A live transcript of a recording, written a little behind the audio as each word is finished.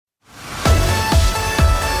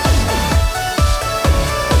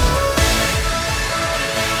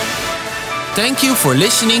Thank you for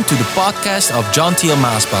listening to the podcast of John Thiel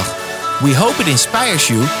Maasbach. We hope it inspires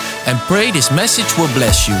you and pray this message will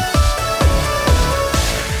bless you.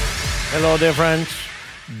 Hello, dear friends.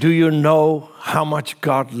 Do you know how much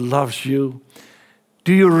God loves you?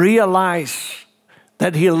 Do you realize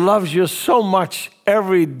that He loves you so much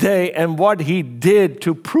every day and what He did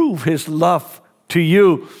to prove His love to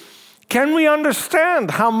you? Can we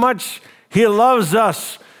understand how much He loves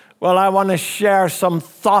us? Well, I want to share some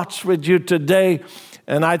thoughts with you today,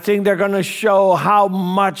 and I think they're going to show how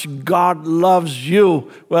much God loves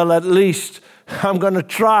you. Well, at least I'm going to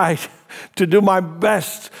try to do my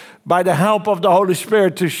best by the help of the Holy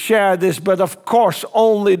Spirit to share this, but of course,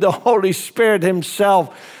 only the Holy Spirit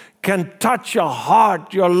Himself can touch your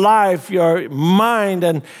heart, your life, your mind,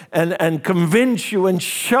 and convince you and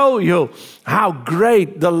show you how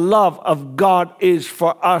great the love of God is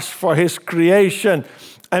for us, for His creation,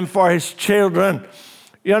 and for His children.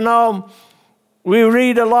 You know, we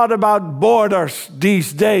read a lot about borders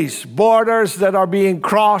these days, borders that are being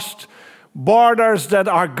crossed, borders that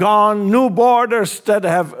are gone, new borders that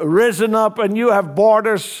have risen up, and you have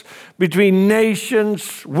borders between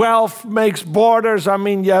nations. Wealth makes borders. I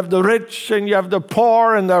mean, you have the rich and you have the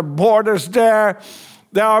poor, and there are borders there.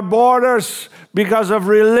 There are borders because of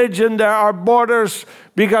religion. There are borders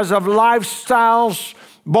because of lifestyles.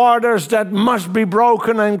 Borders that must be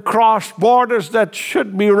broken and crossed, borders that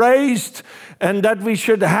should be raised and that we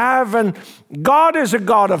should have. And God is a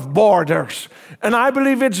God of borders. And I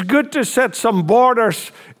believe it's good to set some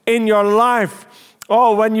borders in your life.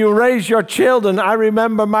 Oh, when you raise your children, I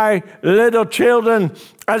remember my little children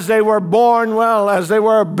as they were born. Well, as they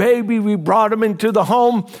were a baby, we brought them into the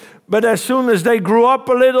home. But as soon as they grew up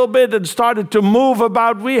a little bit and started to move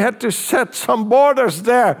about, we had to set some borders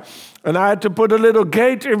there. And I had to put a little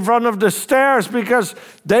gate in front of the stairs because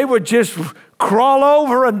they would just crawl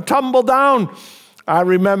over and tumble down. I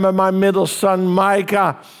remember my middle son,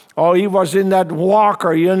 Micah. Oh, he was in that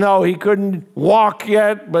walker, you know. He couldn't walk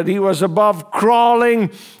yet, but he was above crawling.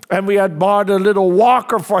 And we had bought a little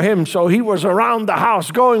walker for him. So he was around the house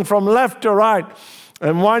going from left to right.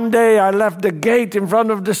 And one day I left the gate in front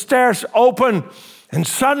of the stairs open. And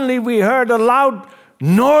suddenly we heard a loud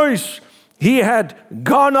noise. He had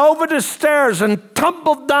gone over the stairs and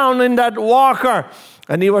tumbled down in that walker.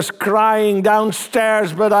 And he was crying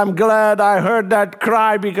downstairs, but I'm glad I heard that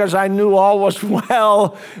cry because I knew all was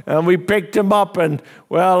well. And we picked him up. And,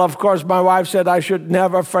 well, of course, my wife said I should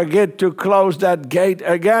never forget to close that gate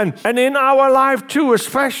again. And in our life, too,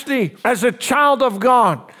 especially as a child of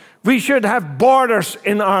God, we should have borders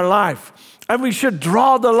in our life. And we should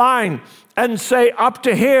draw the line and say, up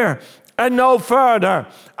to here and no further.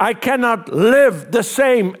 I cannot live the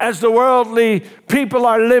same as the worldly people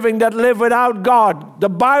are living that live without God. The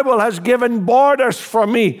Bible has given borders for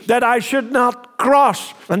me that I should not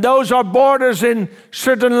cross. And those are borders in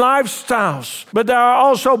certain lifestyles. But there are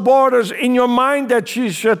also borders in your mind that you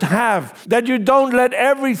should have. That you don't let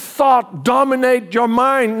every thought dominate your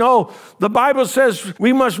mind. No, the Bible says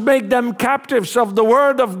we must make them captives of the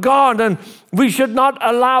Word of God. And we should not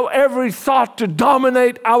allow every thought to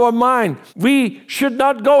dominate our mind. We should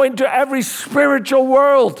not go into every spiritual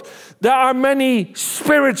world. There are many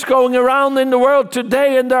spirits going around in the world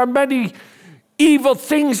today, and there are many evil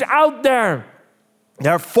things out there.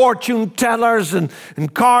 There are fortune tellers and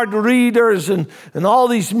card readers and all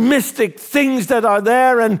these mystic things that are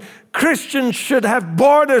there, and Christians should have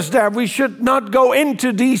borders there. We should not go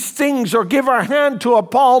into these things or give our hand to a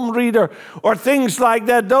palm reader or things like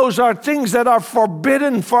that. Those are things that are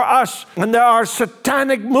forbidden for us. And there are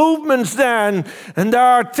satanic movements there. And there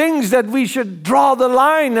are things that we should draw the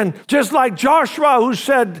line. And just like Joshua, who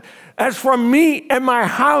said, as for me and my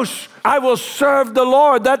house, I will serve the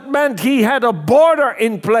Lord. That meant he had a border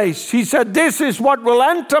in place. He said, this is what will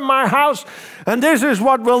enter my house, and this is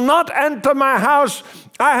what will not enter my house.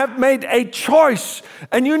 I have made a choice,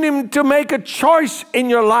 and you need to make a choice in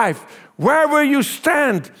your life. Where will you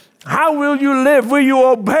stand? How will you live? Will you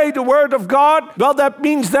obey the Word of God? Well, that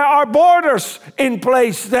means there are borders in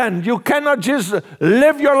place then. You cannot just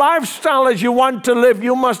live your lifestyle as you want to live.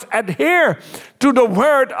 You must adhere to the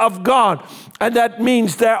Word of God. And that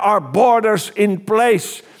means there are borders in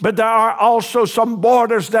place. But there are also some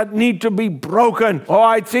borders that need to be broken. Oh,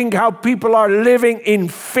 I think how people are living in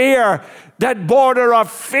fear. That border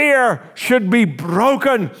of fear should be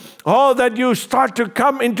broken. Oh, that you start to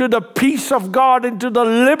come into the peace of God, into the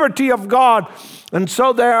liberty of God. And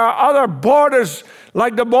so there are other borders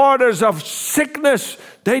like the borders of sickness.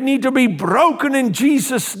 They need to be broken in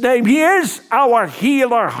Jesus' name. He is our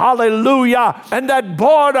healer. Hallelujah. And that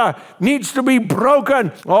border needs to be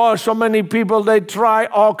broken. Oh, so many people, they try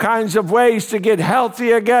all kinds of ways to get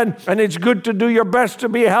healthy again. And it's good to do your best to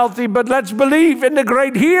be healthy. But let's believe in the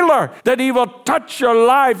great healer, that he will touch your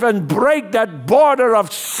life and break that border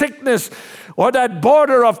of sickness, or that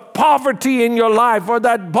border of poverty in your life, or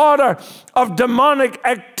that border of demonic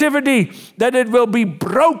activity, that it will be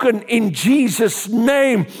broken in Jesus'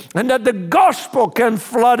 name, and that the gospel can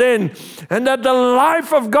flood in, and that the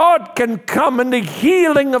life of God can come, and the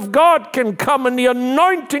healing of God can come, and the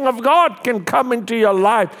anointing of God can come into your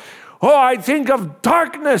life. Oh, I think of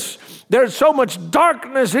darkness. There's so much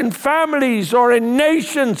darkness in families or in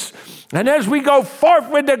nations. And as we go forth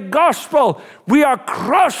with the gospel, we are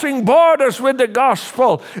crossing borders with the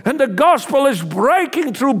gospel. And the gospel is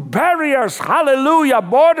breaking through barriers. Hallelujah.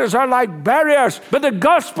 Borders are like barriers. But the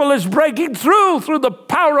gospel is breaking through the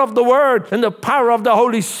power of the word and the power of the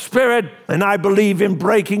Holy Spirit. And I believe in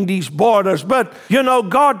breaking these borders. But, you know,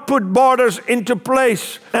 God put borders into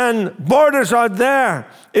place. And borders are there.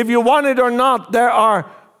 If you want it or not, there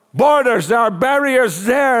are borders, there are barriers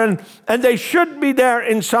there, and they should be there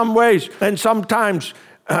in some ways. And sometimes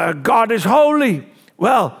God is holy.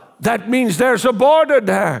 Well, that means there's a border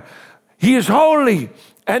there. He is holy,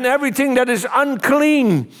 and everything that is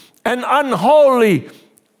unclean and unholy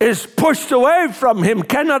is pushed away from him,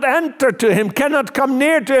 cannot enter to him, cannot come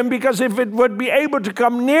near to him, because if it would be able to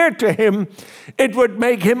come near to him, it would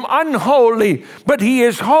make him unholy. But he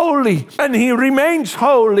is holy, and he remains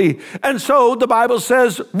holy. And so the Bible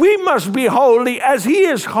says we must be holy as he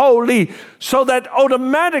is holy, so that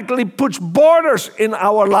automatically puts borders in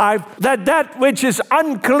our life, that which is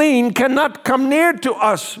unclean cannot come near to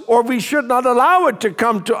us, or we should not allow it to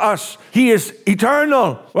come to us. He is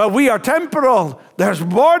eternal. Well, we are temporal. There's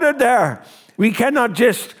border there. We cannot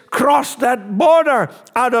just cross that border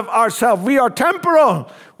out of ourselves. We are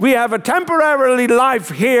temporal. We have a temporary life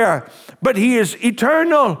here, but he is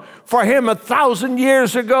eternal. For him, 1,000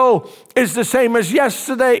 years ago is the same as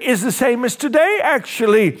yesterday, is the same as today,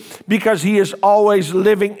 actually, because he is always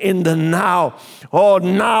living in the now. Oh,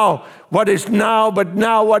 now, what is now? But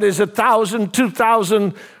now, what is 1,000,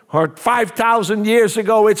 2,000, or 5,000 years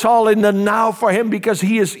ago? It's all in the now for him, because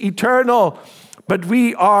he is eternal. But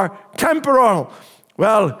we are temporal.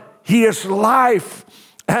 Well, he is life.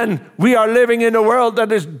 And we are living in a world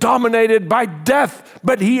that is dominated by death.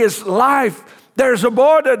 But he is life. There's a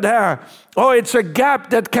border there. Oh, it's a gap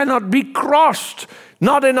that cannot be crossed.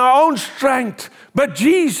 Not in our own strength. But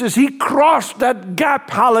Jesus, he crossed that gap.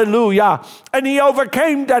 Hallelujah. And he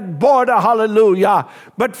overcame that border. Hallelujah.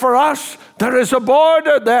 But for us, there is a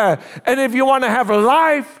border there. And if you want to have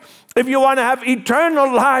life, if you want to have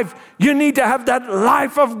eternal life, you need to have that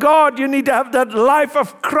life of God. You need to have that life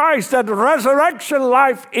of Christ, that resurrection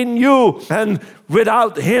life in you. And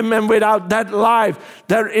without him and without that life,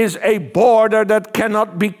 there is a border that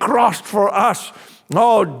cannot be crossed for us.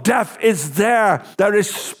 Oh, death is there. There is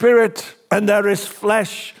spirit and there is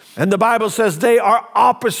flesh. And the Bible says they are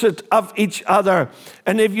opposite of each other.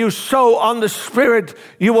 And if you sow on the spirit,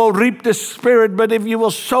 you will reap the spirit. But if you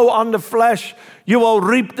will sow on the flesh, you will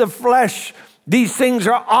reap the flesh. These things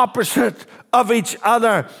are opposite of each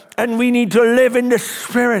other. And we need to live in the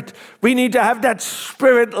spirit. We need to have that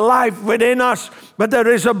spirit life within us. But there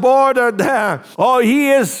is a border there. Oh,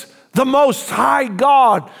 he is the Most High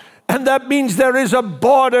God. And that means there is a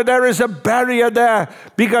border, there is a barrier there,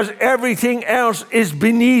 because everything else is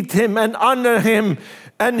beneath him and under him.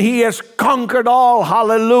 And he has conquered all,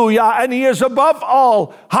 hallelujah. And he is above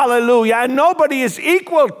all, hallelujah. And nobody is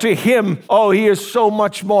equal to him. Oh, he is so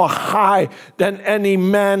much more high than any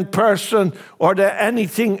man, person, or than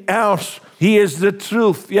anything else. He is the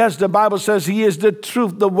truth. Yes, the Bible says he is the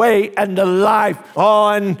truth, the way, and the life. Oh,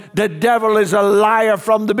 and the devil is a liar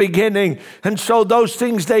from the beginning. And so those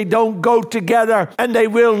things, they don't go together, and they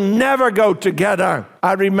will never go together.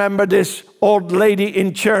 I remember this old lady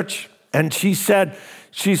in church, and she said,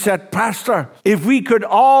 Pastor, if we could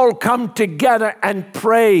all come together and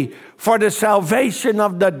pray for the salvation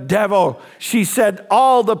of the devil, she said,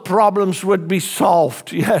 all the problems would be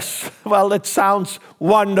solved. Yes, well, it sounds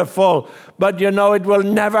wonderful. But you know it will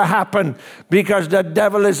never happen because the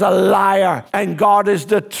devil is a liar and God is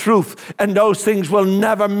the truth. And those things will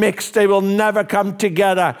never mix. They will never come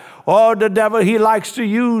together. Oh, the devil, he likes to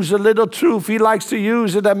use a little truth. He likes to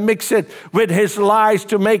use it and mix it with his lies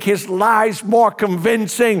to make his lies more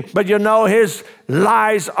convincing. But you know, his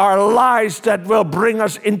lies are lies that will bring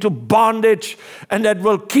us into bondage and that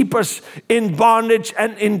will keep us in bondage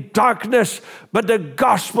and in darkness. But the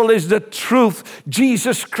gospel is the truth.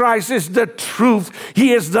 Jesus Christ is the truth.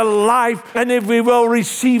 He is the life. And if we will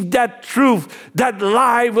receive that truth, that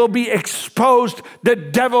lie will be exposed. The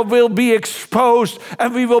devil will be exposed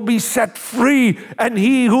and we will be set free. And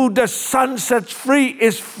he who the Son sets free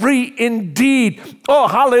is free indeed. Oh,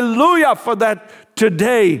 hallelujah for that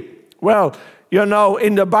today. Well, you know,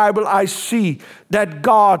 in the Bible, I see that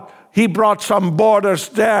God, he brought some borders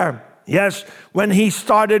there. Yes, when he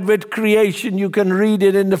started with creation, you can read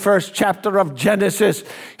it in the first chapter of Genesis.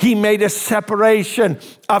 He made a separation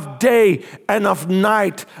of day and of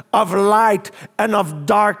night, of light and of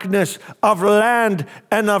darkness, of land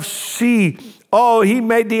and of sea. Oh, he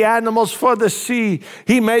made the animals for the sea.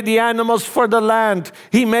 He made the animals for the land.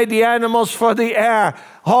 He made the animals for the air.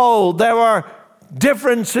 Oh, there were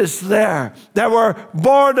differences there. There were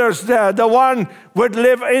borders there. The one would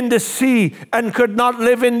live in the sea and could not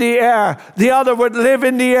live in the air. The other would live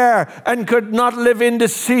in the air and could not live in the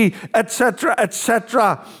sea, etc.,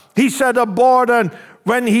 etc. He set a border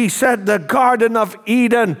when he said the Garden of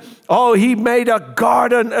Eden. Oh, he made a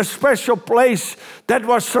garden, a special place that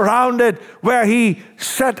was surrounded where he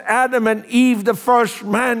set Adam and Eve, the first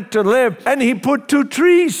man, to live. And he put two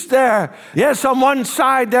trees there. Yes, on one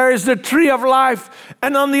side there is the tree of life.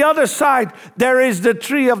 And on the other side there is the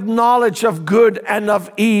tree of knowledge of good and of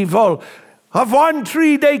evil. Of one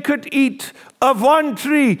tree they could eat. Of one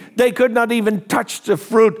tree, they could not even touch the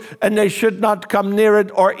fruit, and they should not come near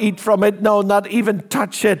it or eat from it. No, not even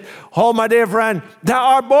touch it. Oh, my dear friend, there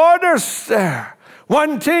are borders there.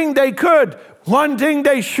 One thing they could, one thing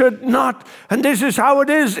they should not. And this is how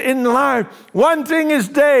it is in life. One thing is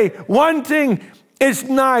day, one thing is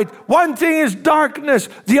night. One thing is darkness.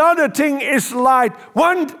 The other thing is light.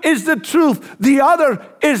 One is the truth. The other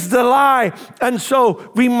is the lie. And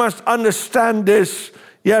so we must understand this.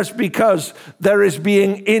 Yes, because there is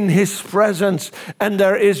being in his presence and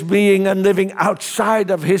there is being and living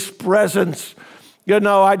outside of his presence. You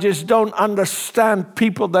know, I just don't understand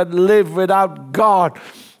people that live without God.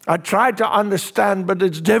 I try to understand, but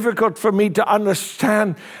it's difficult for me to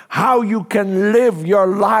understand how you can live your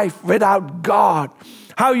life without God.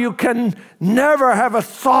 How you can never have a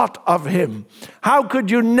thought of him. How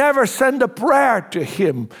could you never send a prayer to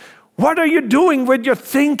him? What are you doing with your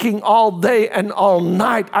thinking all day and all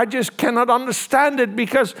night? I just cannot understand it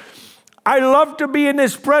because I love to be in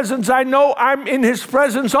his presence. I know I'm in his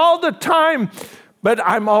presence all the time, but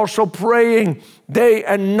I'm also praying day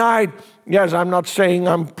and night. Yes, I'm not saying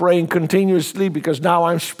I'm praying continuously because now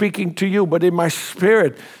I'm speaking to you, but in my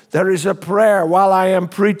spirit, there is a prayer while I am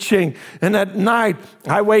preaching. And at night,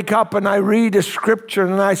 I wake up and I read a scripture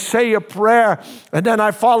and I say a prayer. And then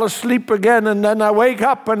I fall asleep again. And then I wake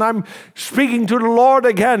up and I'm speaking to the Lord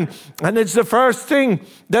again. And it's the first thing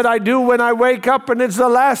that I do when I wake up. And it's the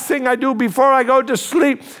last thing I do before I go to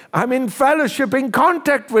sleep. I'm in fellowship, in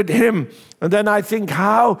contact with him. And then I think,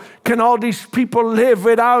 how can all these people live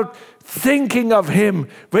without thinking of him,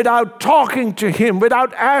 without talking to him,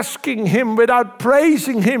 without asking him, without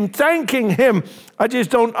praising him, thanking him? I just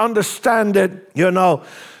don't understand it. You know,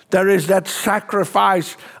 there is that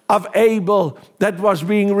sacrifice of Abel that was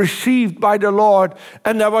being received by the Lord.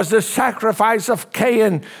 And there was the sacrifice of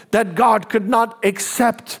Cain that God could not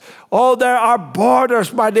accept. Oh, there are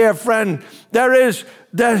borders, my dear friend. There is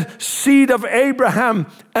the seed of Abraham,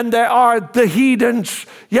 and there are the heathens.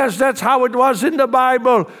 Yes, that's how it was in the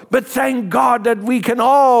Bible. But thank God that we can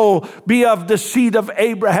all be of the seed of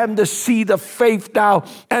Abraham, the seed of faith now,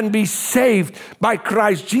 and be saved by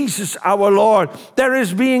Christ Jesus our Lord. There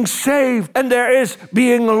is being saved, and there is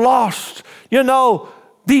being lost. You know,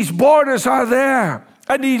 these borders are there,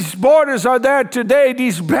 and these borders are there today,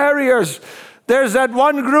 these barriers. There's that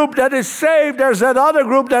one group that is saved. There's that other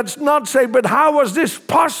group that's not saved. But how was this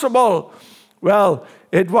possible? Well,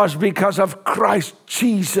 it was because of Christ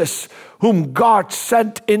Jesus, whom God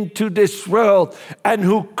sent into this world and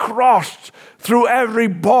who crossed through every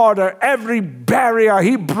border, every barrier.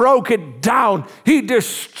 He broke it down. He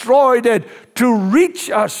destroyed it to reach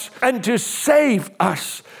us and to save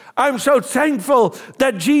us. I'm so thankful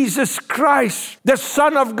that Jesus Christ, the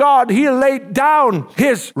Son of God, he laid down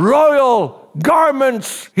his royal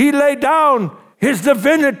garments. He laid down his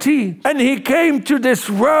divinity and he came to this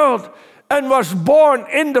world and was born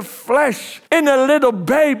in the flesh, in a little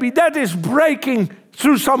baby. That is breaking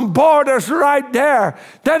through some borders right there.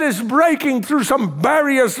 That is breaking through some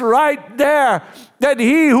barriers right there. That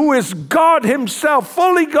he who is God himself,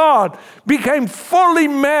 fully God, became fully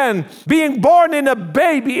man, being born in a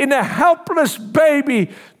baby, in a helpless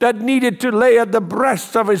baby that needed to lay at the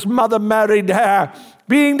breast of his mother Mary there.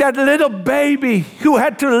 Being that little baby who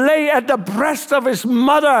had to lay at the breast of his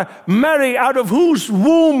mother Mary, out of whose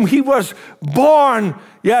womb he was born.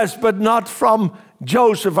 Yes, but not from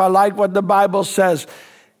Joseph. I like what the Bible says.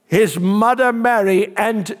 His mother Mary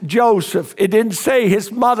and Joseph. It didn't say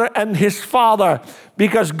his mother and his father,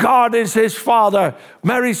 because God is his father.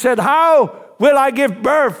 Mary said, how will I give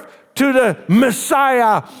birth to the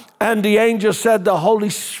Messiah? And the angel said, the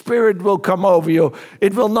Holy Spirit will come over you.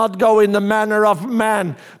 It will not go in the manner of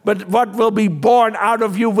man, but what will be born out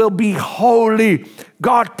of you will be holy.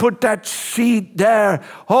 God put that seed there.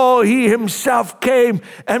 Oh, he himself came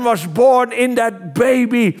and was born in that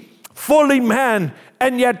baby, fully man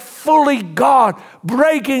and yet fully God,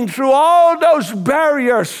 breaking through all those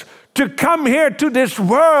barriers to come here to this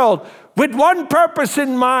world with one purpose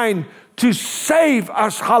in mind, to save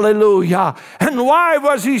us. Hallelujah. And why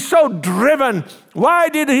was he so driven? Why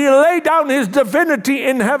did he lay down his divinity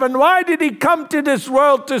in heaven? Why did he come to this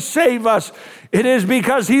world to save us? It is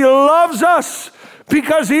because he loves us.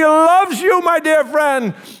 Because he loves you, my dear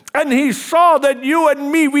friend. And he saw that you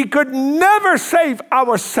and me, we could never save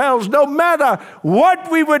ourselves, no matter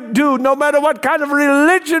what we would do, no matter what kind of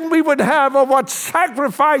religion we would have or what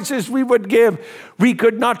sacrifices we would give. We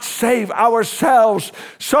could not save ourselves.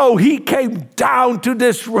 So he came down to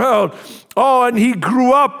this world. Oh, and he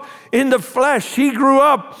grew up in the flesh. He grew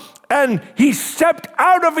up and he stepped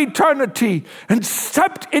out of eternity and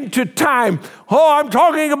stepped into time. Oh, I'm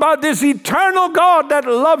talking about this eternal God that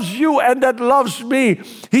loves you and that loves me.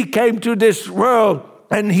 He came to this world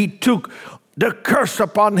and he took the curse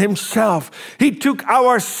upon himself. He took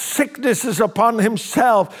our sicknesses upon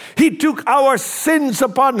himself. He took our sins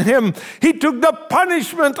upon him. He took the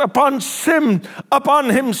punishment upon sin upon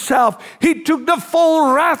himself. He took the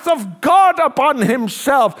full wrath of God upon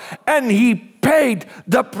himself, and he paid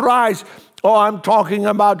the price. Oh, I'm talking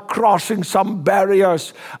about crossing some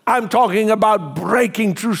barriers. I'm talking about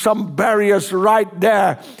breaking through some barriers right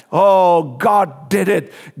there. Oh, God did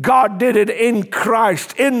it. God did it in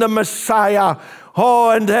Christ, in the Messiah. Oh,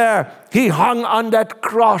 and there he hung on that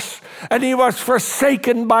cross, and he was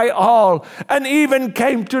forsaken by all, and even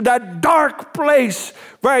came to that dark place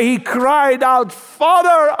where he cried out,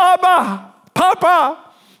 Father, Abba, Papa,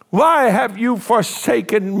 why have you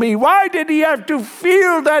forsaken me? Why did he have to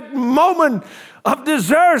feel that moment of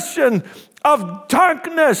desertion, of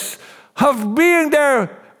darkness, of being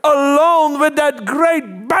there alone with that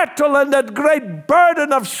great battle and that great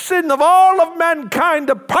burden of sin of all of mankind,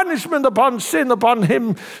 the punishment upon sin upon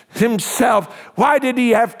himself? Why did he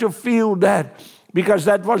have to feel that? Because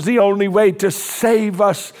that was the only way to save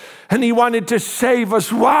us. And he wanted to save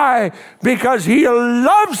us. Why? Because he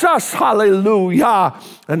loves us. Hallelujah.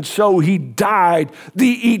 And so he died.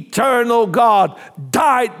 The eternal God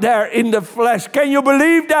died there in the flesh. Can you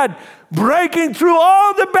believe that? Breaking through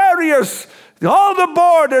all the barriers, all the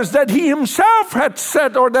borders that he himself had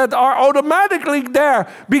set, or that are automatically there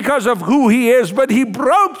because of who he is. But he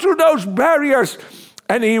broke through those barriers.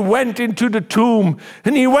 And he went into the tomb,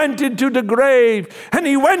 and he went into the grave, and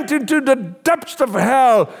he went into the depths of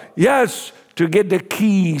hell. Yes, to get the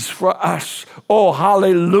keys for us. Oh,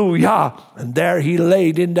 hallelujah. And there he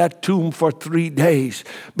laid in that tomb for 3 days.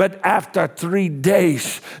 But after 3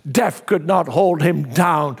 days, death could not hold him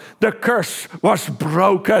down. The curse was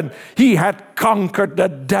broken. He had conquered the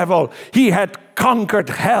devil. He had conquered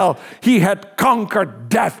hell. He had conquered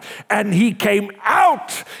death, and he came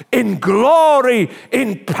out in glory,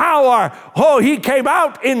 in power. Oh, he came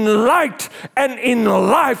out in light and in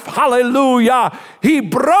life. Hallelujah. He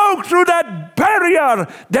broke through that barrier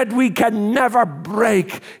that we can never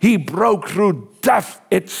break. He broke through death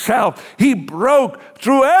itself. He broke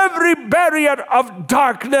through every barrier of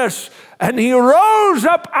darkness, and he rose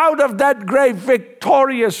up out of that grave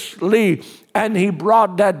victoriously. And he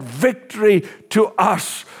brought that victory to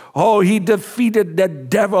us. Oh, he defeated the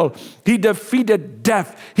devil. He defeated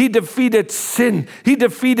death. He defeated sin. He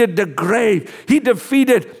defeated the grave. He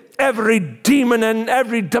defeated every demon and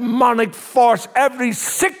every demonic force, every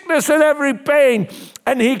sickness and every pain.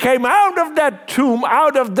 And he came out of that tomb,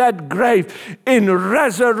 out of that grave in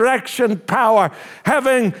resurrection power,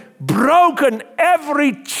 having broken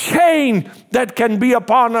every chain that can be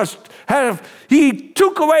upon us. He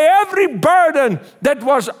took away every burden that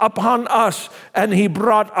was upon us, and he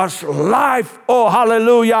brought us life. Oh,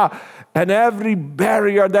 hallelujah. and every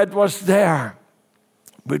barrier that was there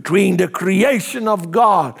between the creation of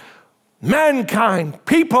God, mankind,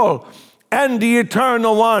 people, and the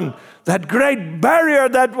Eternal One. That great barrier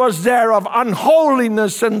that was there of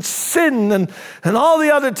unholiness and sin and all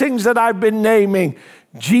the other things that I've been naming.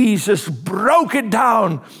 Jesus broke it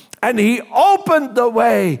down and he opened the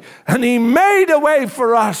way and he made a way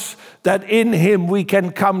for us that in him we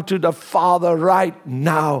can come to the Father right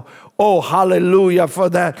now. Oh, hallelujah for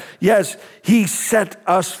that. Yes, he set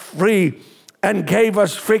us free and gave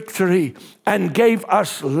us victory and gave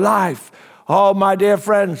us life. Oh, my dear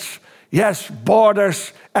friends, yes,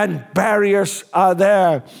 borders and barriers are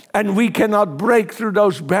there, and we cannot break through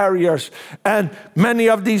those barriers. And many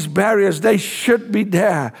of these barriers, they should be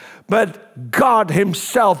there. But God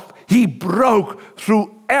himself, he broke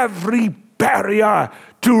through every barrier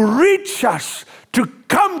to reach us, to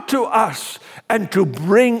come to us, and to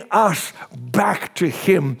bring us back to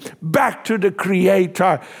him, back to the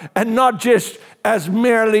Creator, and not just as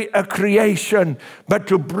merely a creation, but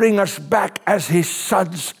to bring us back as his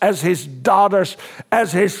sons, as his daughters,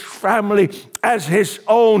 as his family, as his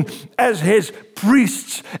own, as his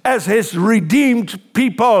priests, as his redeemed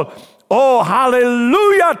people. Oh,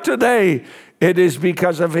 hallelujah today. It is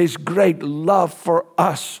because of his great love for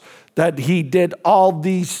us that he did all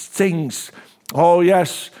these things. Oh,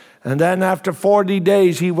 yes. And then after 40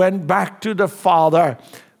 days, he went back to the Father.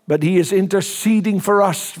 But he is interceding for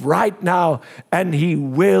us right now, and he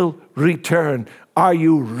will return. Are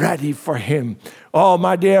you ready for him? Oh,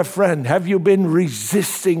 my dear friend, have you been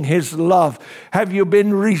resisting his love? Have you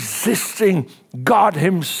been resisting God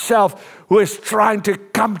himself who is trying to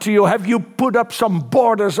come to you? Have you put up some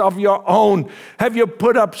borders of your own? Have you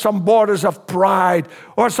put up some borders of pride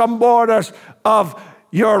or some borders of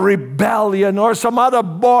your rebellion or some other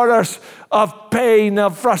borders of pain,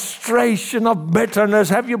 of frustration, of bitterness?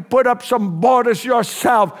 Have you put up some borders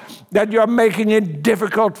yourself that you're making it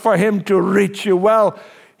difficult for him to reach you? Well,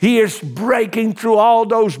 he is breaking through all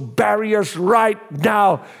those barriers right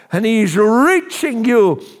now, and he's reaching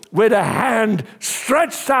you with a hand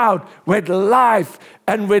stretched out with life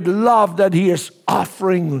and with love that he is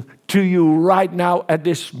offering to you right now at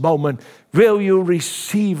this moment. Will you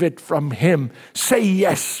receive it from him? Say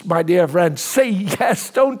yes, my dear friend. Say yes.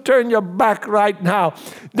 Don't turn your back right now.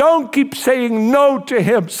 Don't keep saying no to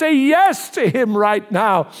him. Say yes to him right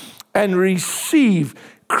now and receive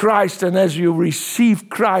Christ. And as you receive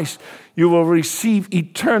Christ, you will receive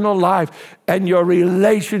eternal life, and your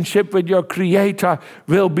relationship with your Creator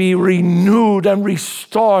will be renewed and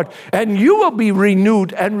restored, and you will be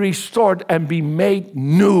renewed and restored and be made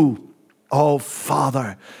new. Oh,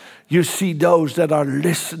 Father, you see those that are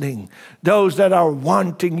listening, those that are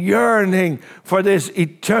wanting, yearning for this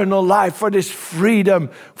eternal life, for this freedom,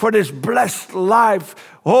 for this blessed life.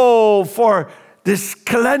 Oh, for this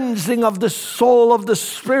cleansing of the soul, of the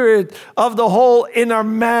spirit, of the whole inner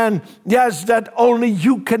man. Yes, that only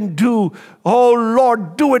you can do. Oh,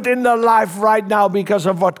 Lord, do it in their life right now because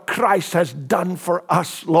of what Christ has done for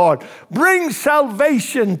us, Lord. Bring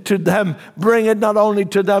salvation to them. Bring it not only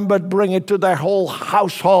to them, but bring it to their whole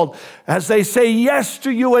household as they say yes to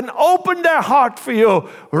you and open their heart for you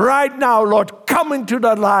right now, Lord. Come into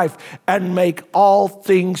their life and make all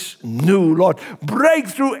things new, Lord. Break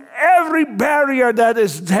through every barrier that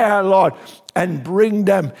is there, Lord, and bring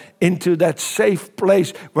them into that safe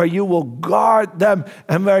place where you will guard them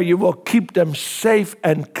and where you will keep them safe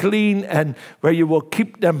and clean and where you will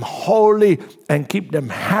keep them holy and keep them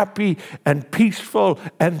happy and peaceful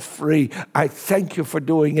and free. I thank you for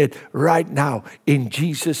doing it right now in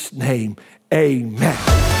Jesus' name. Amen.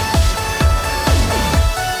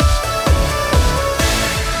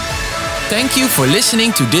 Thank you for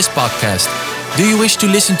listening to this podcast. Do you wish to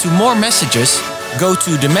listen to more messages? Go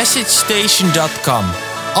to themessagestation.com.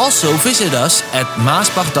 Also visit us at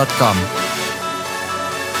maasbach.com.